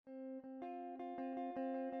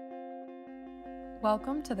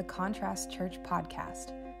Welcome to the Contrast Church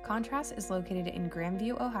podcast. Contrast is located in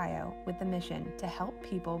Grandview, Ohio, with the mission to help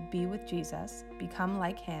people be with Jesus, become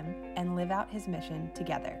like him, and live out his mission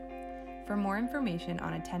together. For more information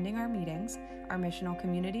on attending our meetings, our missional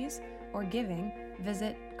communities, or giving,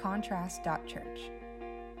 visit contrast.church.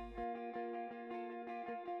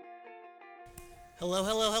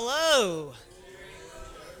 Hello.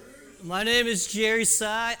 My name is Jerry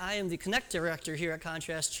Sy. I am the Connect Director here at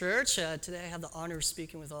Contrast Church. Today I have the honor of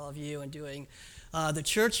speaking with all of you and doing the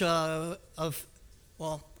church I'll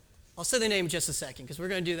say the name in just a second because we're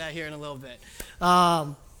going to do that here in a little bit.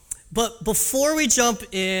 But before we jump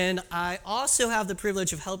in, I also have the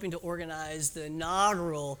privilege of helping to organize the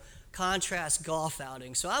inaugural Contrast golf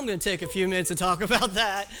outing. So I'm going to take a few minutes to talk about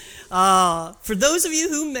that. For those of you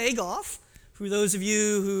who may golf, for those of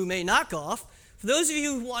you who may not golf, for those of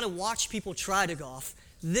you who want to watch people try to golf,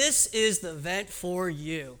 this is the event for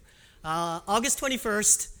you. August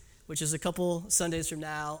 21st, which is a couple Sundays from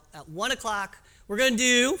now, at 1 o'clock, we're going to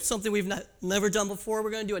do something we've never done before. We're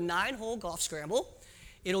going to do a 9-hole golf scramble.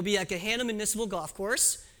 It'll be at Gahanna Municipal Golf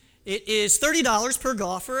Course. It is $30 per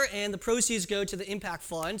golfer, and the proceeds go to the Impact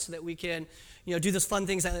Fund so that we can do those fun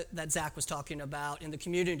things that Zach was talking about in the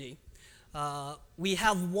community. We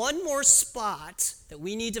have one more spot that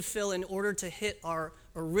we need to fill in order to hit our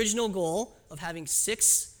original goal of having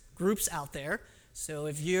 6 groups out there. So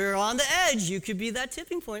if you're on the edge, you could be that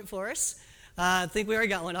tipping point for us. I think we already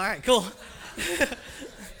got one. All right, cool.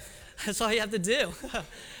 That's all you have to do.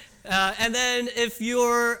 And then if you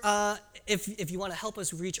want to help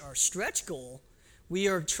us reach our stretch goal, we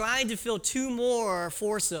are trying to fill 2 more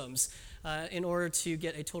foursomes in order to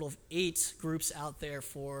get a total of 8 groups out there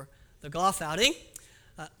for the golf outing.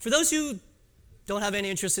 For those who don't have any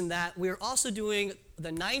interest in that, we're also doing the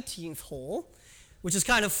 19th hole, which is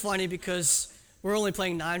kind of funny because we're only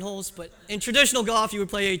playing 9 holes, but in traditional golf, you would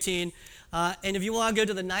play 18. And if you want to go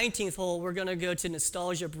to the 19th hole, we're going to go to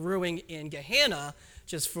Nostalgia Brewing in Gahanna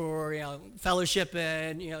just for fellowship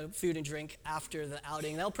and food and drink after the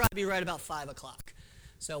outing. That'll probably be right about 5 o'clock.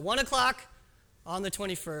 So 1 o'clock on the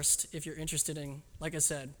 21st, if you're interested in, like I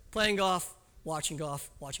said, playing golf, watching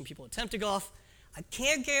people attempt to golf. I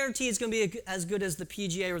can't guarantee it's going to be as good as the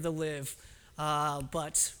PGA or the LIV,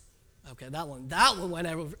 but okay, that one went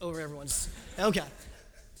over everyone's. Okay,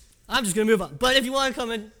 I'm just going to move on. But if you want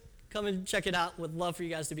to come and check it out, would love for you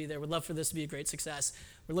guys to be there. Would love for this to be a great success.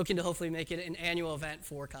 We're looking to hopefully make it an annual event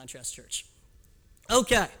for Contrast Church.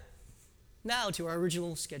 Okay, now to our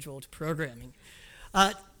original scheduled programming.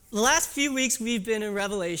 The last few weeks we've been in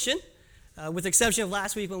Revelation. With the exception of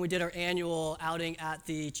last week when we did our annual outing at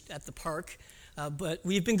the park. But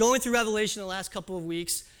we've been going through Revelation the last couple of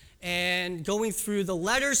weeks and going through the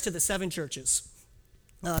letters to the 7 churches.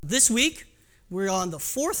 This week, we're on the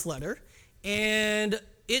 4th letter, and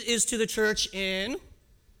it is to the church in,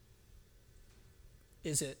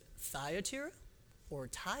 is it Thyatira or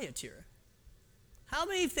Thyatira? How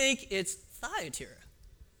many think it's Thyatira?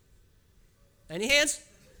 Any hands?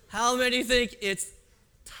 How many think it's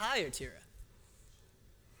Thyatira?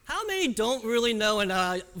 How many don't really know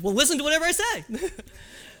and will listen to whatever I say?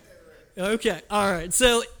 Okay, all right.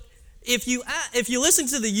 So if you listen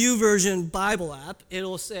to the YouVersion Bible app,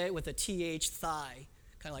 it'll say with a TH thigh,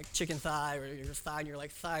 kind of like chicken thigh or your thigh, and you're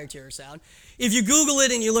like Thyatira sound. If you Google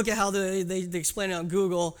it and you look at how they explain it on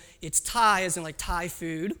Google, it's Thai as in like Thai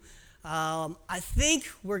food. I think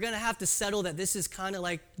we're going to have to settle that this is kind of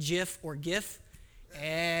like GIF or GIF,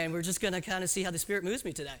 and we're just going to kind of see how the Spirit moves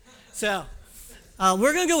me today. So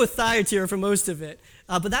we're going to go with Thyatira for most of it,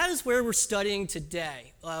 but that is where we're studying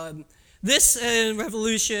today. This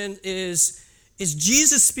Revelation is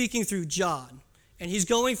Jesus speaking through John, and he's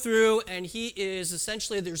going through, and he is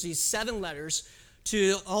essentially, there's these 7 letters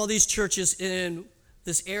to all these churches in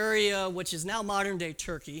this area, which is now modern-day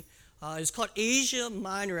Turkey. It's called Asia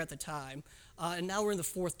Minor at the time, and now we're in the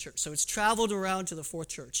 4th church, so it's traveled around to the 4th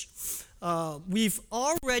church. We've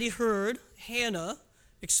already heard Hannah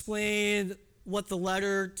explain what the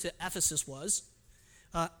letter to Ephesus was.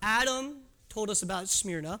 Adam told us about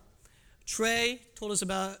Smyrna. Trey told us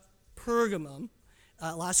about Pergamum.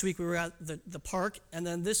 Last week we were at the park, and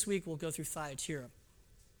then this week we'll go through Thyatira.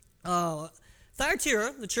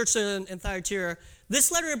 Thyatira, the church in Thyatira,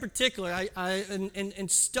 this letter in particular, in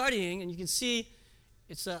studying, and you can see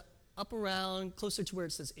it's up around, closer to where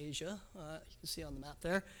it says Asia. You can see on the map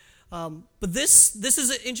there. But this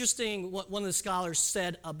is interesting what one of the scholars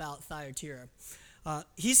said about Thyatira.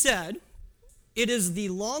 He said, it is the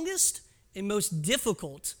longest and most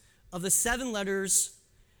difficult of the 7 letters,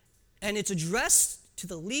 and it's addressed to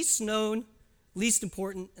the least known, least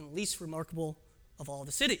important, and least remarkable of all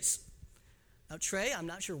the cities. Now, Trey, I'm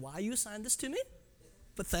not sure why you assigned this to me,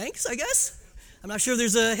 but thanks, I guess. I'm not sure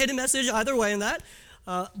there's a hidden message either way in that.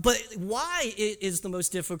 But why it is the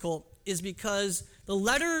most difficult is because the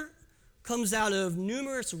letter comes out of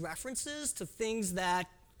numerous references to things that,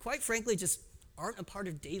 quite frankly, just aren't a part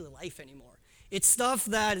of daily life anymore. It's stuff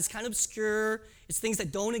that is kind of obscure. It's things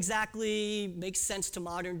that don't exactly make sense to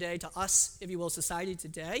modern day, to us, if you will, society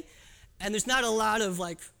today. And there's not a lot of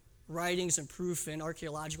writings and proof and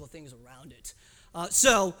archaeological things around it.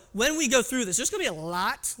 So when we go through this, there's going to be a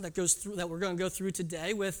lot that we're going to go through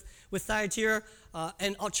today with Thyatira,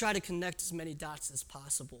 and I'll try to connect as many dots as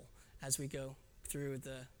possible as we go through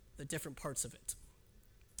the different parts of it.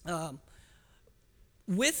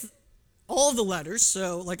 With all of the letters,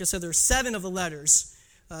 so like I said, there are 7 of the letters,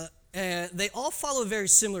 and they all follow a very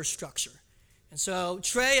similar structure. And so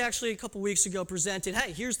Trey actually a couple weeks ago presented,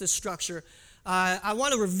 hey, here's the structure. I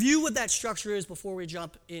want to review what that structure is before we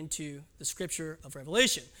jump into the scripture of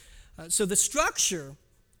Revelation. So the structure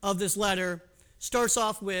of this letter starts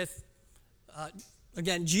off with,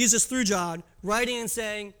 again, Jesus through John, writing and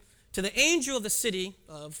saying, to the angel of the city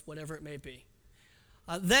of whatever it may be.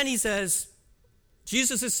 Then he says,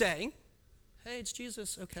 Jesus is saying, hey, it's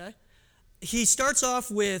Jesus, okay. He starts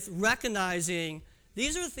off with recognizing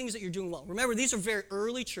these are the things that you're doing well. Remember, these are very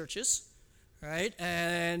early churches, right?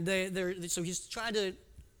 And so he's trying to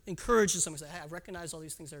encourage someone to say, hey, I recognize all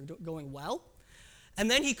these things that are going well. And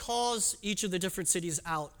then he calls each of the different cities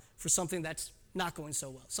out for something that's not going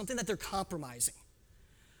so well, something that they're compromising.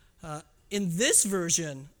 In this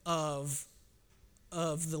version of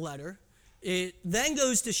the letter, it then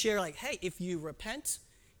goes to share hey, if you repent,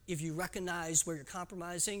 if you recognize where you're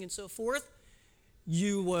compromising and so forth,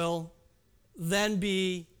 you will then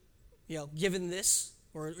be, given this,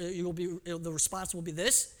 or you will be, the response will be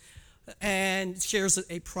this, and shares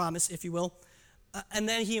a promise, if you will. And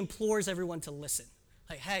then he implores everyone to listen.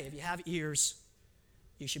 Hey, if you have ears,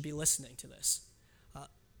 you should be listening to this.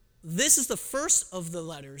 This is the first of the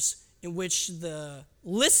letters in which the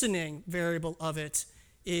listening variable of it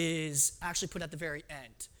is actually put at the very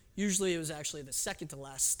end. Usually it was actually the second to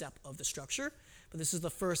last step of the structure, but this is the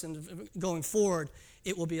first, and going forward,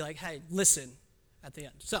 it will be hey, listen at the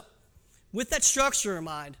end. So, with that structure in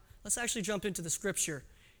mind, let's actually jump into the scripture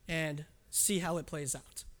and see how it plays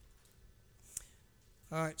out.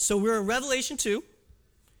 All right, so we're in Revelation 2.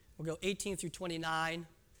 We'll go 18 through 29,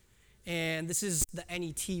 and this is the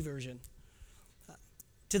NET version.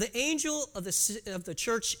 To the angel of the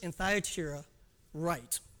church in Thyatira,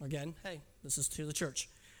 write. Again, hey, this is to the church.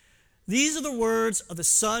 These are the words of the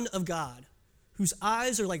Son of God, whose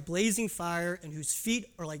eyes are like blazing fire and whose feet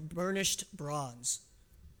are like burnished bronze.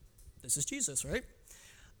 This is Jesus, right?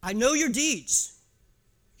 I know your deeds,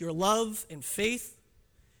 your love and faith,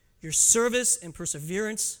 your service and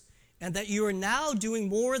perseverance, and that you are now doing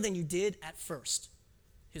more than you did at first.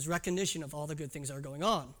 His recognition of all the good things that are going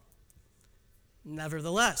on.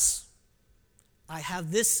 Nevertheless, I have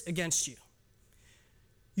this against you.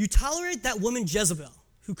 You tolerate that woman Jezebel,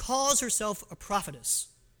 who calls herself a prophetess.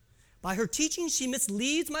 By her teaching, she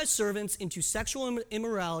misleads my servants into sexual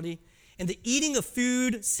immorality and the eating of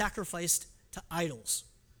food sacrificed to idols.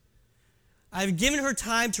 I have given her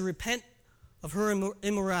time to repent of her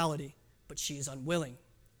immorality, but she is unwilling.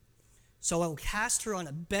 So I will cast her on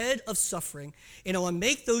a bed of suffering, and I will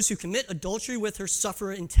make those who commit adultery with her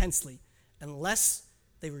suffer intensely, unless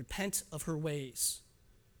they repent of her ways.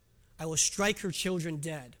 I will strike her children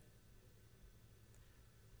dead.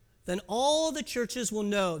 Then all the churches will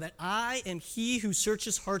know that I am he who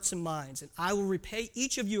searches hearts and minds, and I will repay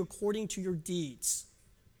each of you according to your deeds.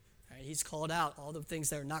 Right, he's called out all the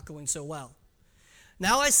things that are not going so well.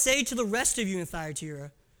 Now I say to the rest of you in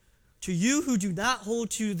Thyatira, to you who do not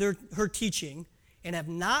hold to her teaching and have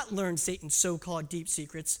not learned Satan's so-called deep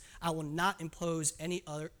secrets, I will not impose any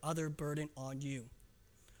other burden on you.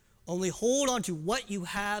 Only hold on to what you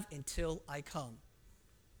have until I come.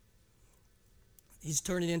 He's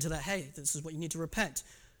turning into that, hey, this is what you need to repent.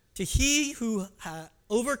 To he who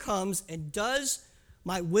overcomes and does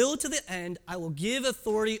my will to the end, I will give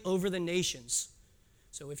authority over the nations.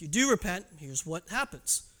 So if you do repent, here's what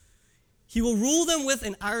happens. He will rule them with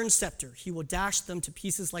an iron scepter. He will dash them to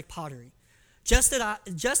pieces like pottery, just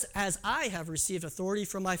as I have received authority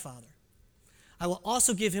from my Father. I will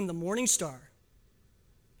also give him the morning star.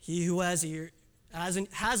 He who has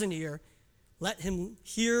an ear, let him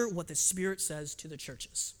hear what the Spirit says to the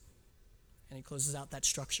churches. And he closes out that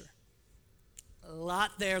structure. A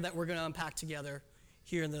lot there that we're going to unpack together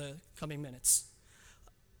here in the coming minutes.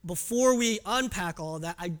 Before we unpack all of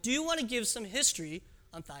that, I do want to give some history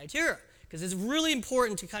on Thyatira, because it's really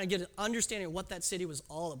important to kind of get an understanding of what that city was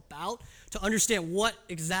all about, to understand what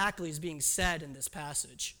exactly is being said in this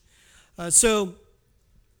passage. So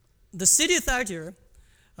the city of Thyatira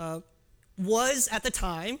was, at the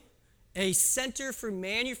time, a center for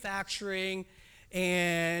manufacturing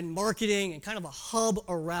and marketing and kind of a hub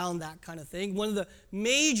around that kind of thing. One of the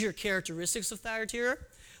major characteristics of Thyatira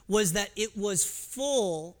was that it was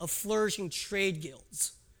full of flourishing trade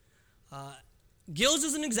guilds. Guilds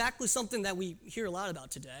isn't exactly something that we hear a lot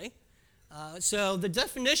about today. So the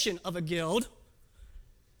definition of a guild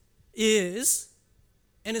is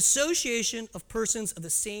an association of persons of the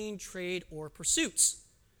same trade or pursuits.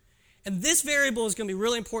 And this variable is going to be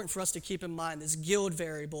really important for us to keep in mind, this guild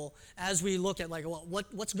variable, as we look at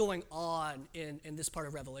what's going on in this part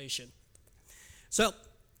of Revelation. So,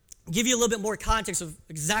 give you a little bit more context of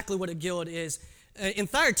exactly what a guild is. In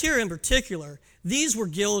Thyatira in particular, these were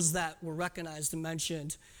guilds that were recognized and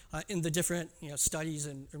mentioned in the different studies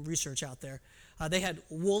and research out there. They had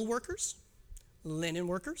wool workers, linen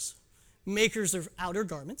workers, makers of outer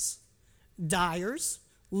garments, dyers,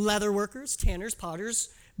 leather workers, tanners, potters,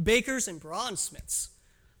 bakers, and bronzesmiths.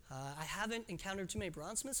 I haven't encountered too many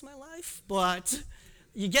bronzesmiths in my life, but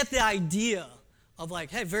you get the idea of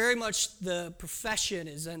very much the profession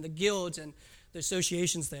is and the guilds and the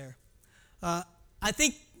associations there. I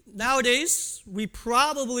think nowadays we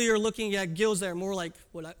probably are looking at guilds that are more like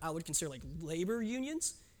what I would consider like labor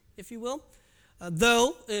unions, if you will.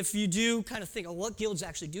 Though, if you do kind of think of what guilds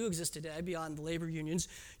actually do exist today beyond the labor unions,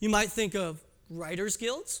 you might think of writers'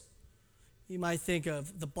 guilds. You might think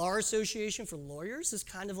of the Bar Association for lawyers as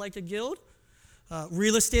kind of like a guild,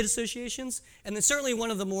 real estate associations, and then certainly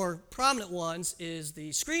one of the more prominent ones is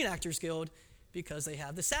the Screen Actors Guild because they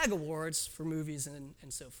have the SAG Awards for movies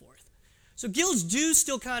and so forth. So guilds do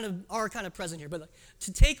still are kind of present here, but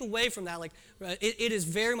to take away from that, it is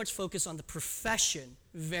very much focused on the profession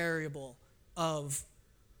variable of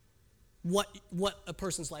what a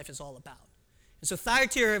person's life is all about. And so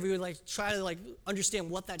Thyatira, we would try to understand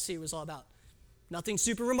what that city was all about. Nothing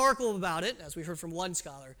super remarkable about it, as we heard from one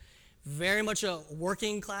scholar. Very much a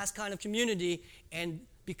working class kind of community, and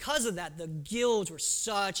because of that, the guilds were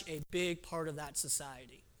such a big part of that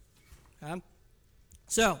society. Okay?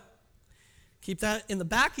 So, keep that in the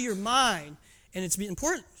back of your mind, and it's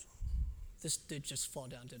important. This did just fall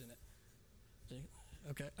down, didn't it?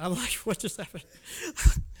 Okay, I'm like, what just happened?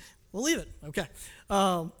 We'll leave it. Okay.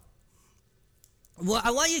 Well,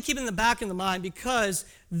 I want you to keep it in the back of the mind because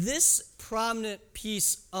this prominent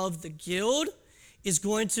piece of the guild is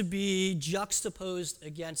going to be juxtaposed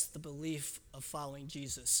against the belief of following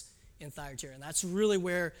Jesus in Thyatira. And that's really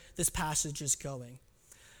where this passage is going.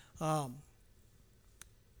 And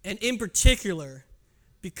in particular,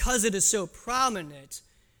 because it is so prominent,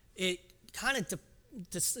 it kind of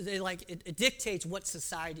it dictates what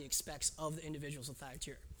society expects of the individuals of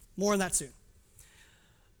Thyatira. More on that soon.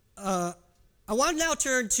 I want to now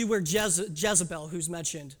turn to where Jezebel, who's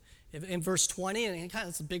mentioned in verse 20, and kind of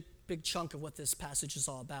it's a big chunk of what this passage is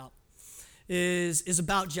all about, is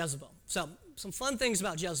about Jezebel. So some fun things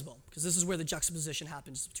about Jezebel, because this is where the juxtaposition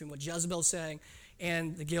happens between what Jezebel is saying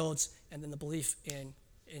and the guilds, and then the belief in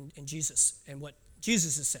Jesus and what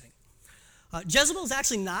Jesus is saying. Jezebel is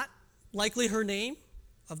actually not likely her name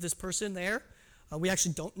of this person there. We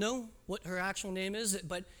actually don't know what her actual name is,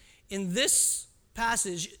 but in this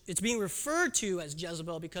passage, it's being referred to as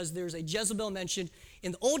Jezebel because there's a Jezebel mentioned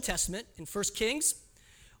in the Old Testament, in 1 Kings,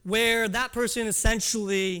 where that person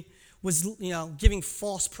essentially was, giving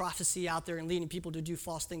false prophecy out there and leading people to do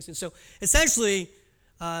false things. And so essentially,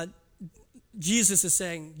 Jesus is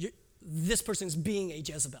saying, this person is being a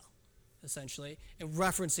Jezebel, essentially, and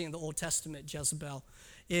referencing the Old Testament Jezebel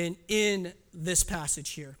in this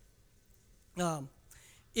passage here.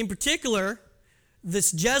 In particular,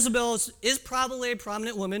 this Jezebel is probably a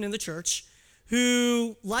prominent woman in the church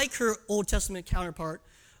who, like her Old Testament counterpart,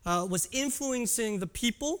 was influencing the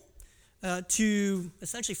people to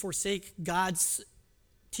essentially forsake God's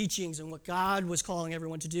teachings and what God was calling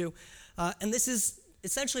everyone to do. And this is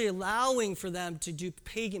essentially allowing for them to do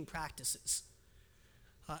pagan practices.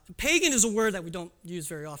 Pagan is a word that we don't use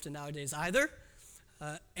very often nowadays either.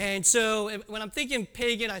 And so when I'm thinking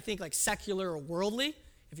pagan, I think like secular or worldly,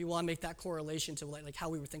 if you want to make that correlation to like how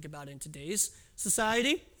we would think about it in today's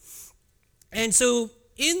society. And so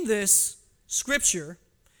in this scripture,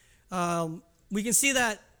 we can see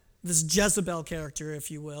that this Jezebel character, if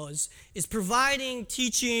you will, is providing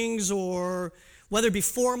teachings, or whether it be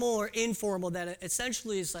formal or informal, that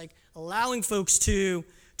essentially is like allowing folks to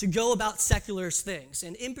go about secular things.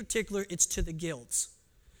 And in particular, it's to the guilds.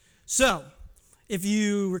 So, if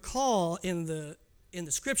you recall in the in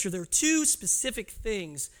the scripture, there are two specific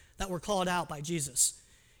things that were called out by Jesus.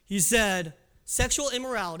 He said sexual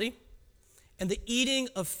immorality and the eating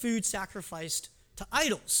of food sacrificed to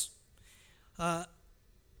idols.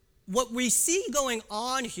 What we see going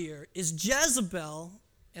on here is Jezebel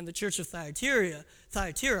and the church of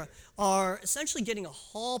Thyatira are essentially getting a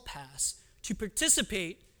hall pass to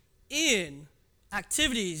participate in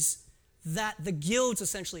activities that the guilds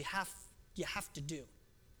essentially have to do.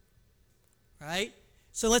 Right?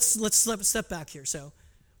 So let's step back here. So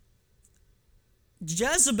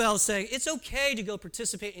Jezebel saying it's okay to go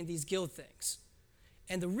participate in these guild things.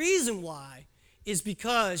 And the reason why is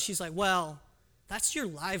because she's like, well, that's your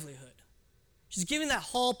livelihood. She's giving that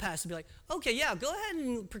hall pass to be like, okay, yeah, go ahead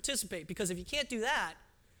and participate, because if you can't do that,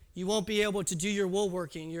 you won't be able to do your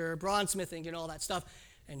woolworking, your bronzesmithing, and all that stuff.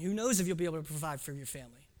 And who knows if you'll be able to provide for your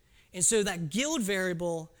family. And so that guild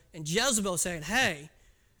variable and Jezebel saying, hey,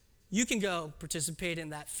 you can go participate in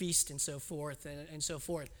that feast and so forth, and so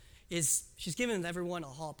forth, is she's giving everyone a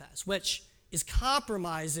hall pass, which is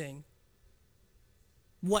compromising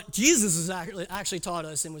what Jesus has actually taught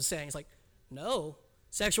us and was saying. It's like, no,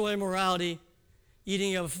 sexual immorality,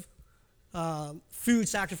 eating of food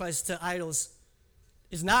sacrificed to idols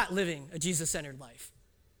is not living a Jesus-centered life.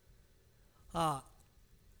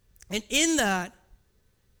 And in that,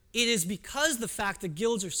 it is because the fact the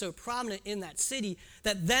guilds are so prominent in that city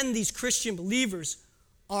that then these Christian believers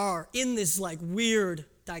are in this like weird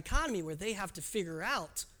dichotomy where they have to figure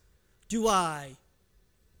out, do I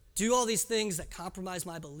do all these things that compromise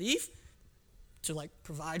my belief to like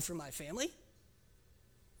provide for my family?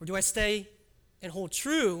 Or do I stay and hold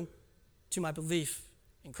true to my belief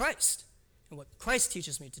in Christ and what Christ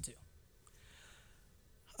teaches me to do?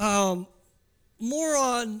 More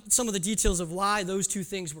on some of the details of why those two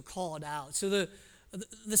things were called out. So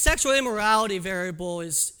the sexual immorality variable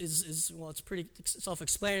is well, it's pretty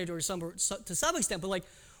self-explanatory to some extent, but like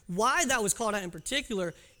why that was called out in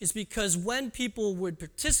particular is because when people would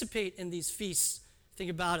participate in these feasts, think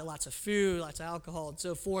about it, lots of food, lots of alcohol, and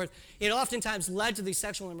so forth, it oftentimes led to these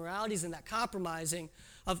sexual immoralities and that compromising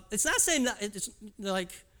of, it's not saying that it's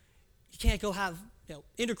like you can't go have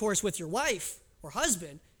intercourse with your wife or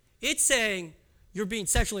husband. It's saying you're being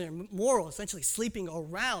sexually immoral, essentially sleeping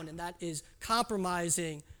around, and that is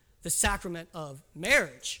compromising the sacrament of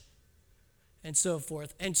marriage and so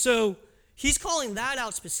forth. And so he's calling that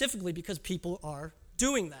out specifically because people are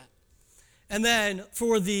doing that. And then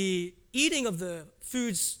for the eating of the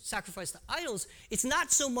foods sacrificed to idols, it's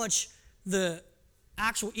not so much the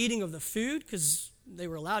actual eating of the food, because they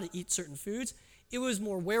were allowed to eat certain foods. It was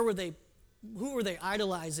more who were they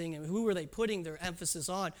idolizing and who were they putting their emphasis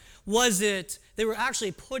on? Was it they were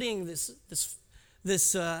actually putting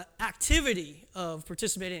this activity of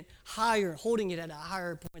participating higher, holding it at a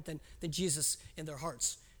higher point than Jesus in their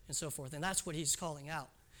hearts and so forth. And that's what he's calling out.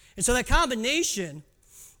 And so that combination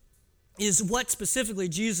is what specifically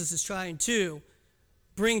Jesus is trying to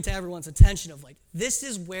bring to everyone's attention of like, this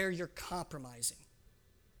is where you're compromising.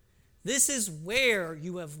 This is where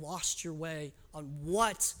you have lost your way on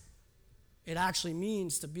what it actually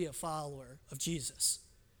means to be a follower of Jesus.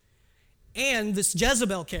 And this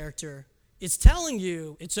Jezebel character is telling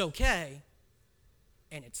you it's okay,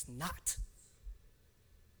 and it's not.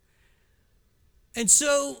 And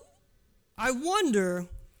so I wonder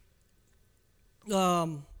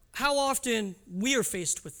how often we are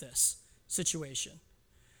faced with this situation.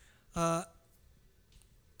 I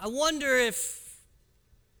wonder if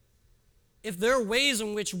there are ways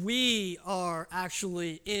in which we are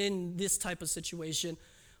actually in this type of situation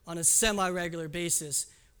on a semi-regular basis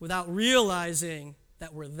without realizing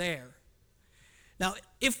that we're there. Now,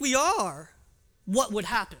 if we are, what would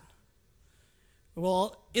happen?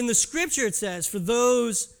 Well, in the scripture it says, for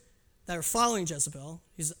those that are following Jezebel,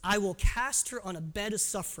 he says, I will cast her on a bed of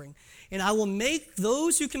suffering, and I will make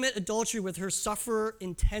those who commit adultery with her suffer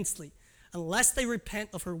intensely. Unless they repent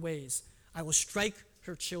of her ways, I will strike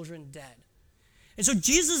her children dead. And so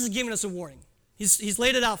Jesus is giving us a warning. He's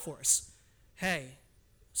laid it out for us. Hey,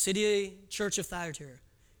 City Church of Thyatira,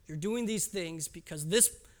 you're doing these things because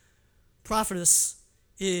this prophetess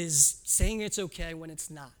is saying it's okay when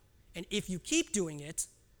it's not. And if you keep doing it,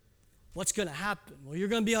 what's going to happen? Well, you're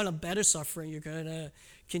going to be on a bed of suffering. You're going to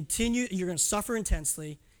continue, you're going to suffer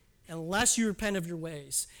intensely unless you repent of your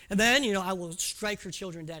ways. And then, I will strike her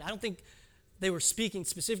children dead. I don't think they were speaking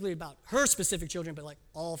specifically about her specific children, but like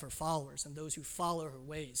all of her followers and those who follow her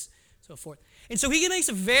ways, so forth. And so he makes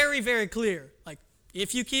it very, very clear, like,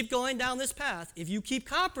 if you keep going down this path, if you keep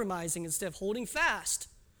compromising instead of holding fast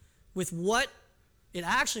with what it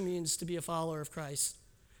actually means to be a follower of Christ,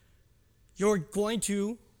 you're going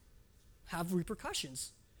to have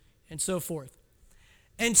repercussions and so forth.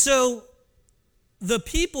 And so the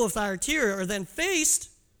people of Thyatira are then faced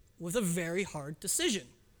with a very hard decision,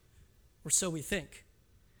 or so we think.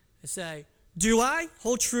 They say, do I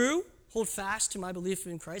hold fast to my belief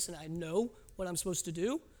in Christ, and I know what I'm supposed to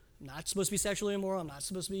do? I'm not supposed to be sexually immoral. I'm not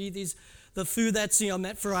supposed to eat the food that's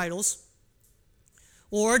meant for idols.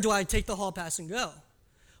 Or do I take the hall pass and go?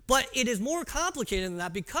 But it is more complicated than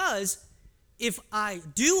that, because if I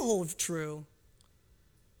do hold true,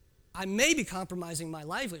 I may be compromising my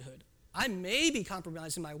livelihood. I may be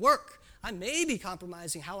compromising my work. I may be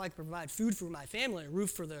compromising how I can provide food for my family, a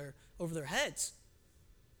roof over their heads.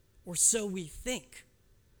 Or so we think.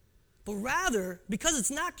 But rather, because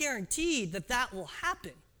it's not guaranteed that will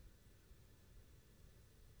happen,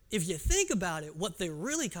 if you think about it, what they're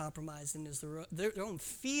really compromising is their own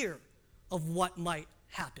fear of what might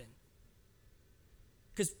happen.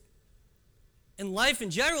 Because in life in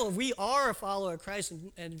general, if we are a follower of Christ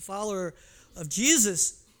and follower of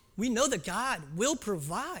Jesus, we know that God will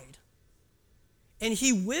provide. And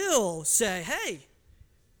he will say, hey,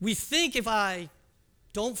 we think if I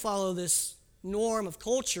don't follow this norm of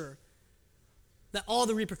culture, that all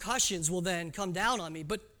the repercussions will then come down on me.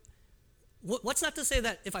 But what's not to say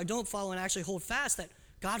that if I don't follow and actually hold fast, that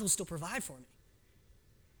God will still provide for me?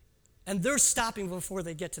 And they're stopping before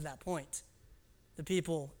they get to that point, the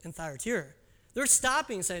people in Thyatira. They're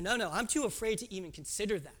stopping and saying, no, I'm too afraid to even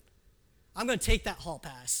consider that. I'm going to take that hall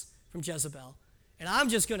pass from Jezebel, and I'm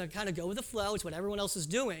just going to kind of go with the flow. It's what everyone else is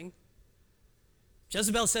doing.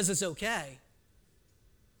 Jezebel says it's okay.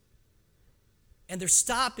 And they're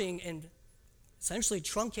stopping and essentially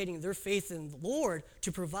truncating their faith in the Lord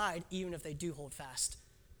to provide, even if they do hold fast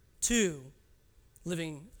to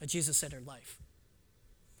living a Jesus-centered life.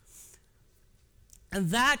 And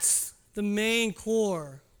that's the main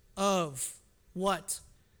core of what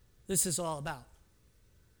this is all about.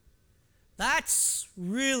 That's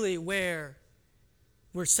really where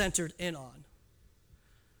we're centered in on.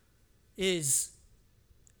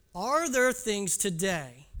 Are there things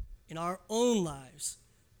today in our own lives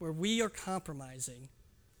where we are compromising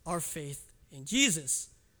our faith in Jesus?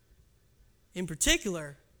 In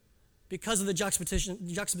particular, because of the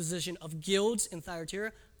juxtaposition of guilds in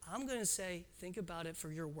Thyatira, I'm going to say, think about it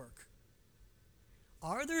for your work.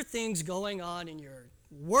 Are there things going on in your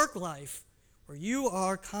work life where you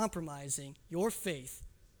are compromising your faith,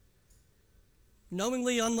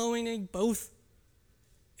 knowingly, unknowingly, both,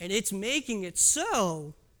 and it's making it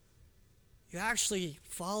so you're actually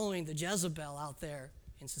following the Jezebel out there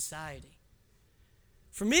in society?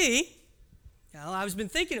 For me, I've been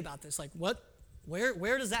thinking about this,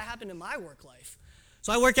 where does that happen in my work life?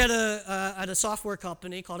 So I work at a software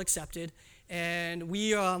company called Accepted, and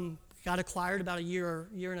we got acquired about a year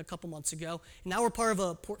and a couple months ago. And now we're part of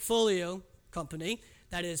a portfolio company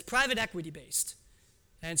that is private equity based.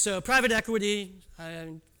 And so private equity,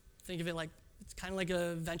 think of it like, it's kind of like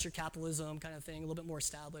a venture capitalism kind of thing, a little bit more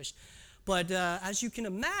established. But as you can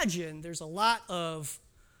imagine, there's a lot of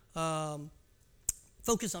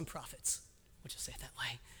focus on profits. We'll just say it that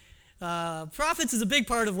way. Profits is a big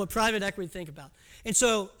part of what private equity think about. And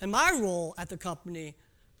so in my role at the company,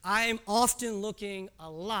 I am often looking a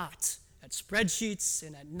lot at spreadsheets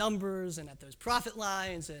and at numbers and at those profit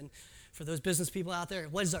lines. And for those business people out there,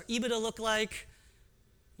 what does our EBITDA look like?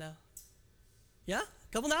 No? Yeah?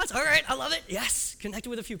 A couple nods? All right, I love it. Yes, connected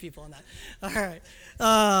with a few people on that. All right.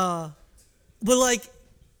 But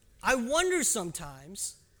I wonder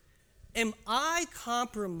sometimes, am I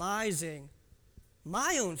compromising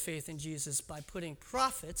my own faith in Jesus by putting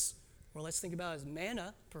profits, or let's think about it as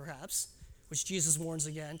manna, perhaps, which Jesus warns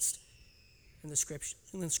against in the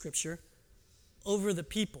scripture, over the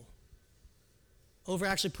people, over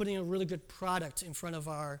actually putting a really good product in front of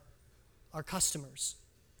our customers?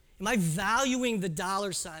 Am I valuing the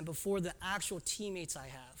dollar sign before the actual teammates I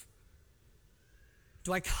have?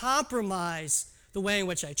 Do I compromise the way in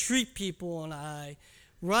which I treat people and I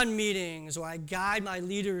run meetings, or I guide my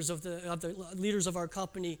leaders of the leaders of our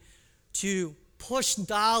company to push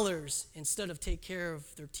dollars instead of take care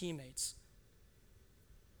of their teammates?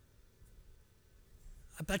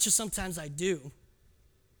 I bet you sometimes I do.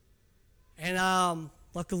 And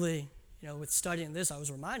luckily, with studying this, I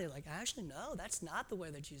was reminded, actually, no, that's not the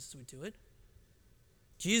way that Jesus would do it.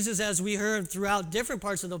 Jesus, as we heard throughout different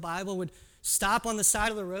parts of the Bible, would stop on the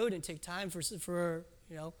side of the road and take time for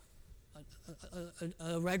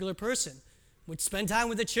a regular person. Would spend time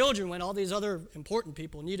with the children when all these other important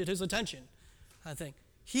people needed his attention, I think.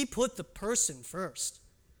 He put the person first.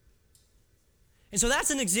 And so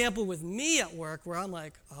that's an example with me at work where I'm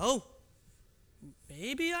like, oh,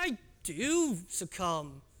 maybe I do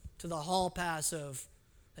succumb to the hall pass of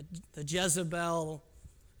the Jezebel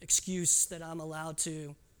excuse that I'm allowed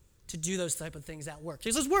to do those type of things at work.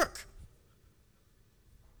 Because it's work.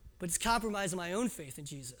 But it's compromising my own faith in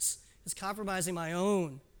Jesus. It's compromising my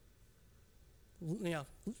own,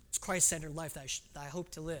 Christ-centered life that I hope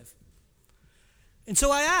to live. And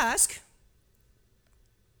so I ask,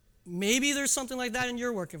 maybe there's something like that in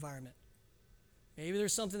your work environment. Maybe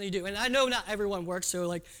there's something that you do. And I know not everyone works, so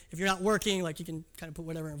like if you're not working, like you can kind of put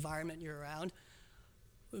whatever environment you're around.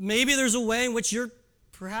 But maybe there's a way in which you're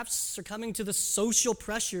perhaps succumbing to the social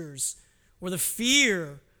pressures or the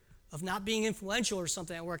fear of not being influential or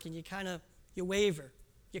something at work, and you waver,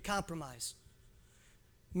 you compromise.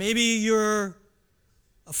 Maybe you're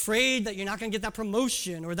afraid that you're not going to get that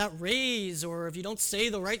promotion or that raise, or if you don't say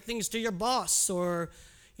the right things to your boss, or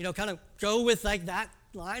kind of go with like that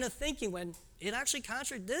line of thinking when it actually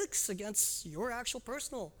contradicts against your actual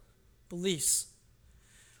personal beliefs.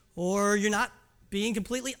 Or you're not being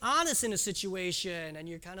completely honest in a situation and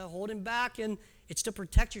you're kind of holding back, and it's to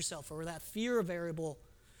protect yourself, or that fear variable.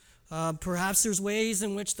 Perhaps there's ways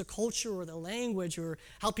in which the culture or the language or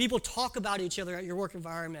how people talk about each other at your work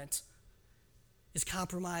environment is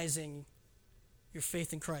compromising your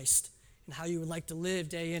faith in Christ and how you would like to live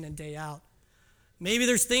day in and day out. Maybe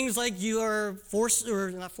there's things like you are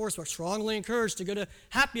strongly encouraged to go to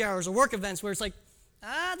happy hours or work events where it's like,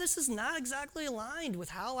 this is not exactly aligned with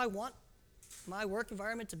how I want my work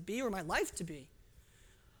environment to be or my life to be.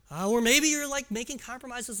 Or maybe you're like making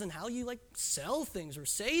compromises in how you like sell things or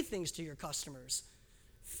say things to your customers.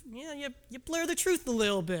 You blur the truth a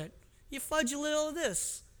little bit. You fudge a little of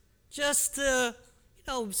this just to,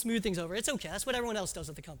 smooth things over. It's okay. That's what everyone else does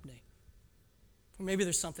at the company. Or maybe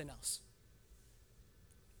there's something else.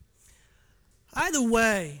 Either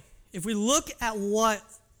way, if we look at what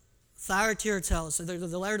Thyatira tells us,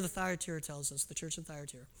 the letter to the Thyatira tells us, the church of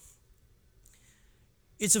Thyatira,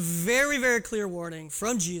 it's a very, very clear warning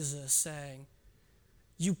from Jesus saying,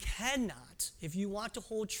 you cannot, if you want to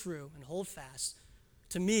hold true and hold fast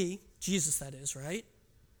to me, Jesus that is, right?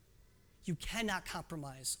 You cannot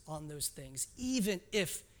compromise on those things, even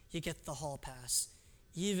if you get the hall pass,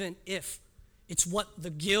 even if it's what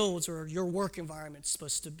the guilds or your work environment is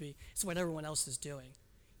supposed to be. It's what everyone else is doing.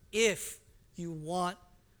 If you want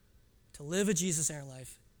to live a Jesus-centered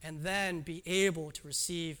life and then be able to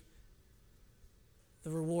receive the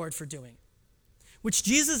reward for doing, which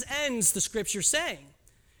Jesus ends the scripture saying.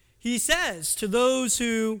 He says to those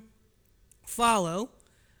who follow,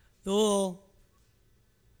 they'll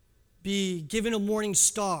be given a morning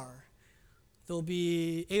star. They'll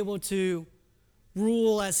be able to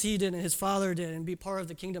rule as he did and his father did and be part of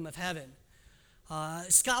the kingdom of heaven.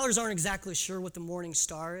 Scholars aren't exactly sure what the morning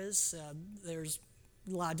star is. There's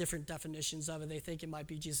a lot of different definitions of it. They think it might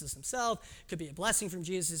be Jesus himself. It could be a blessing from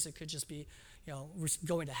Jesus. It could just be,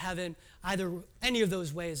 going to heaven. Any of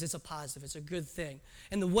those ways, it's a positive. It's a good thing.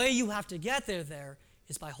 And the way you have to get there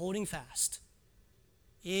is by holding fast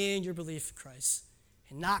in your belief in Christ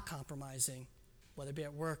and not compromising, whether it be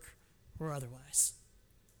at work or otherwise.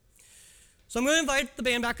 So I'm going to invite the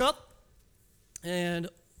band back up, and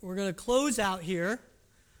we're going to close out here.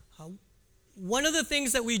 One of the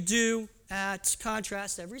things that we do at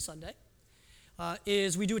Contrast every Sunday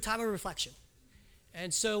is we do a time of reflection.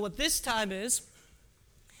 And so what this time is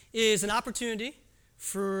an opportunity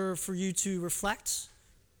for you to reflect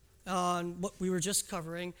on what we were just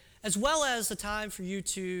covering, as well as a time for you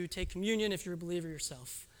to take communion if you're a believer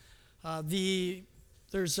yourself.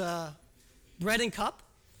 There's a bread and cup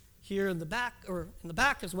here in the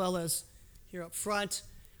back, as well as here up front.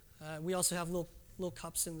 We also have little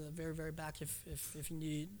cups in the very, very back if you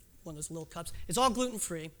need one of those little cups. It's all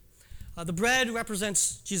gluten-free. The bread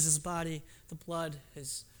represents Jesus' body. The blood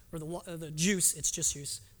the juice, it's just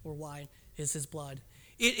juice, or wine, is his blood.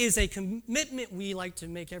 It is a commitment we like to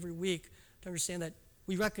make every week to understand that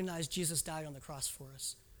we recognize Jesus died on the cross for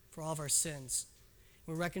us, for all of our sins.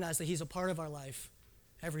 We recognize that he's a part of our life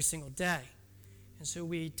every single day. And so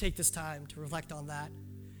we take this time to reflect on that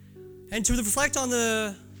and to reflect on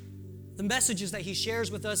the messages that he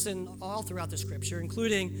shares with us all throughout the scripture,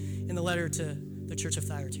 including in the letter to the church of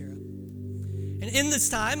Thyatira. And in this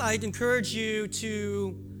time, I'd encourage you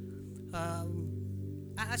to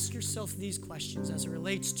ask yourself these questions as it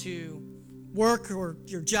relates to work or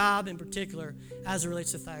your job in particular, as it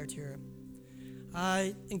relates to Thyatira.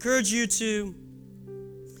 I encourage you to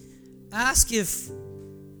ask if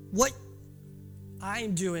what I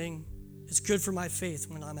am doing is good for my faith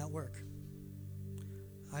when I'm at work.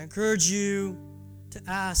 I encourage you to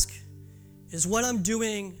ask, is what I'm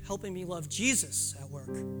doing helping me love Jesus at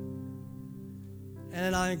work?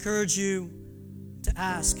 And I encourage you to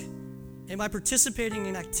ask, am I participating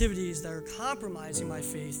in activities that are compromising my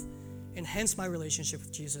faith and hence my relationship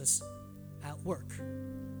with Jesus at work?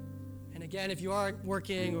 And again, if you aren't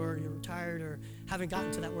working or you're retired or haven't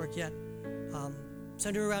gotten to that work yet,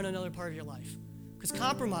 center around another part of your life. Because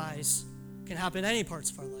compromise can happen in any parts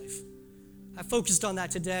of our life. I focused on that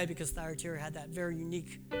today because Thyatira had that very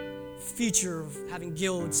unique feature of having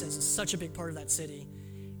guilds as such a big part of that city.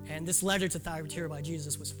 And this letter to Thyatira by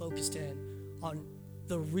Jesus was focused in on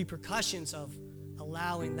the repercussions of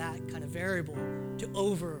allowing that kind of variable to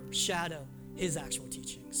overshadow his actual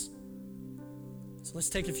teachings. So let's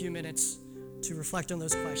take a few minutes to reflect on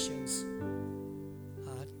those questions,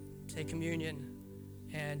 take communion,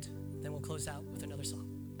 and then we'll close out with another song.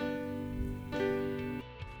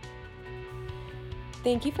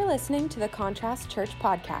 Thank you for listening to the Contrast Church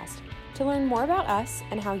podcast. To learn more about us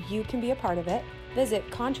and how you can be a part of it, visit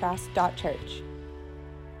contrast.church.